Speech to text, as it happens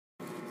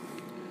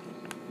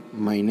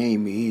My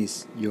name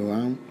is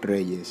Johan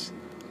Reyes,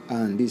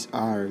 and these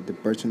are the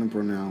personal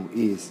pronoun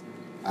is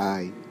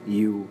I,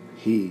 you,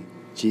 he,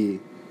 she,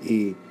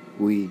 he,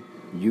 we,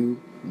 you,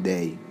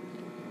 they.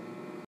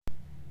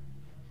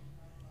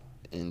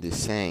 In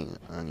design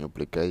and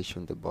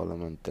application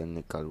development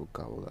technical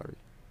vocabulary.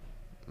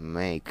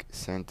 Make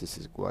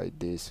sentences with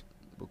these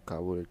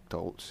vocabulary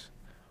tools.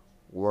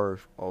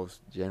 Words of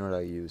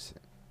general use.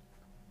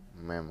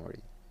 Memory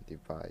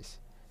device,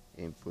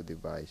 input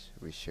device,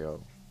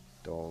 result,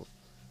 tool,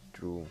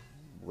 true,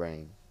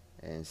 brain,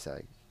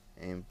 insight,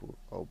 input,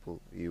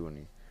 output,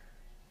 unit,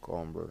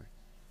 convert,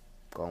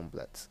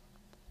 complex,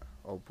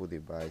 output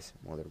device,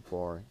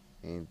 motherboard,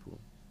 input,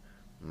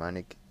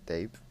 manic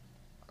tape,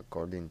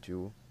 according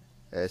to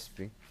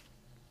SP,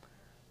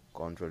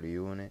 control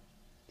unit,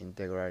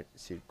 integral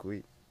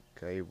circuit,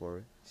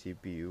 keyboard,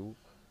 CPU,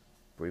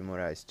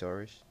 primary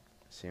storage,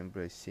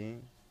 simple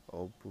sync,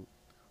 output,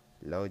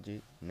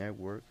 logic,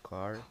 network,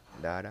 card,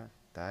 data,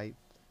 type,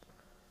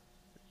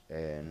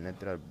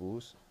 neutral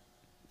bus,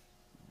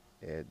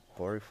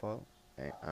 peripheral, and